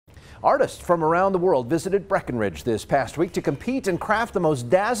Artists from around the world visited Breckenridge this past week to compete and craft the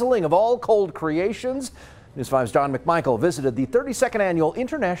most dazzling of all cold creations. News 5's Don McMichael visited the 32nd Annual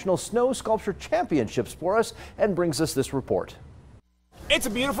International Snow Sculpture Championships for us and brings us this report. It's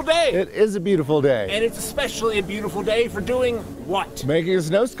a beautiful day. It is a beautiful day. And it's especially a beautiful day for doing what? Making a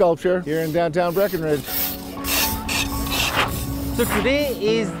snow sculpture here in downtown Breckenridge. So today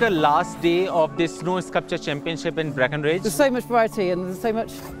is the last day of this Snow Sculpture Championship in Breckenridge. There's so much variety and there's so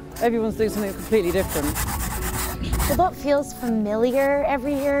much, everyone's doing something completely different. Although it feels familiar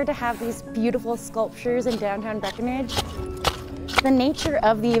every year to have these beautiful sculptures in downtown Breckenridge, the nature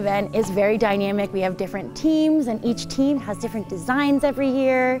of the event is very dynamic. We have different teams and each team has different designs every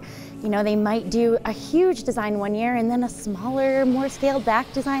year. You know, they might do a huge design one year and then a smaller, more scaled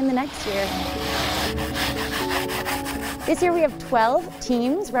back design the next year. This year we have 12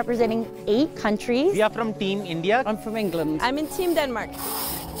 teams representing 8 countries. We are from Team India. I'm from England. I'm in Team Denmark.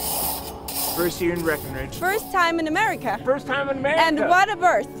 First year in Breckenridge. First time in America. First time in America. And what a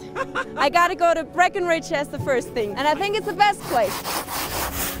birth. I gotta go to Breckenridge as the first thing. And I think it's the best place.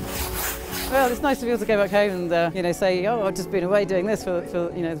 Well, it's nice to be able to go back home and say, oh, I've just been away doing this for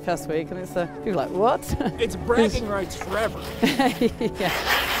the past week, and it's people are like, what? It's bragging rights forever. Yeah.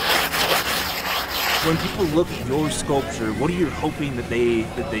 When people look at your sculpture, what are you hoping that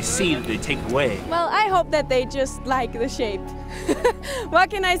they see, that they take away? Well, I hope that they just like the shape. What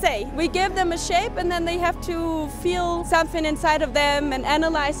can I say? We give them a shape and then they have to feel something inside of them and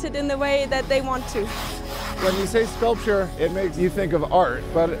analyze it in the way that they want to. When you say sculpture, it makes you think of art,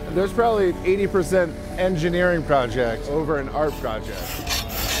 but there's probably 80% engineering project over an art project.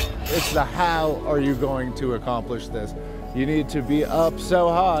 It's the how are you going to accomplish this? You need to be up so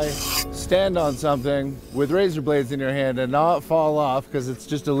high, stand on something with razor blades in your hand and not fall off because it's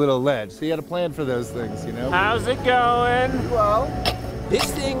just a little ledge. So you got to plan for those things, you know? How's it going? Well, this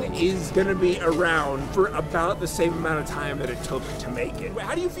thing is going to be around for about the same amount of time that it took to make it.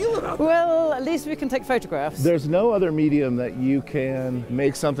 How do you feel about that? Well, at least we can take photographs. There's no other medium that you can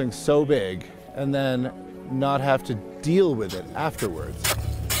make something so big and then not have to deal with it afterwards.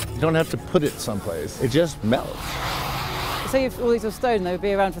 You don't have to put it someplace. It just melts. Say if all these were stone, they would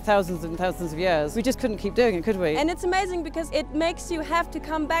be around for thousands and thousands of years. We just couldn't keep doing it, could we? And it's amazing because it makes you have to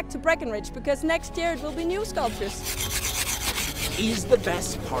come back to Breckenridge because next year it will be new sculptures. Is the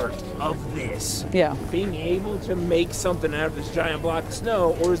best part of this being able to make something out of this giant block of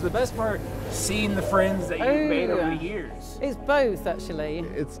snow, or is the best part seeing the friends that you've made over the years? It's both, actually.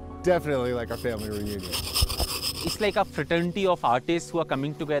 It's definitely like a family reunion. It's like a fraternity of artists who are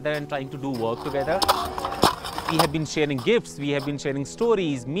coming together and trying to do work together. We have been sharing gifts, we have been sharing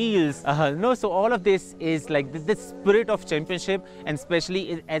stories, meals. So all of this is like the spirit of championship, and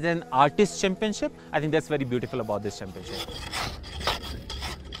especially as an artist championship, I think that's very beautiful about this championship.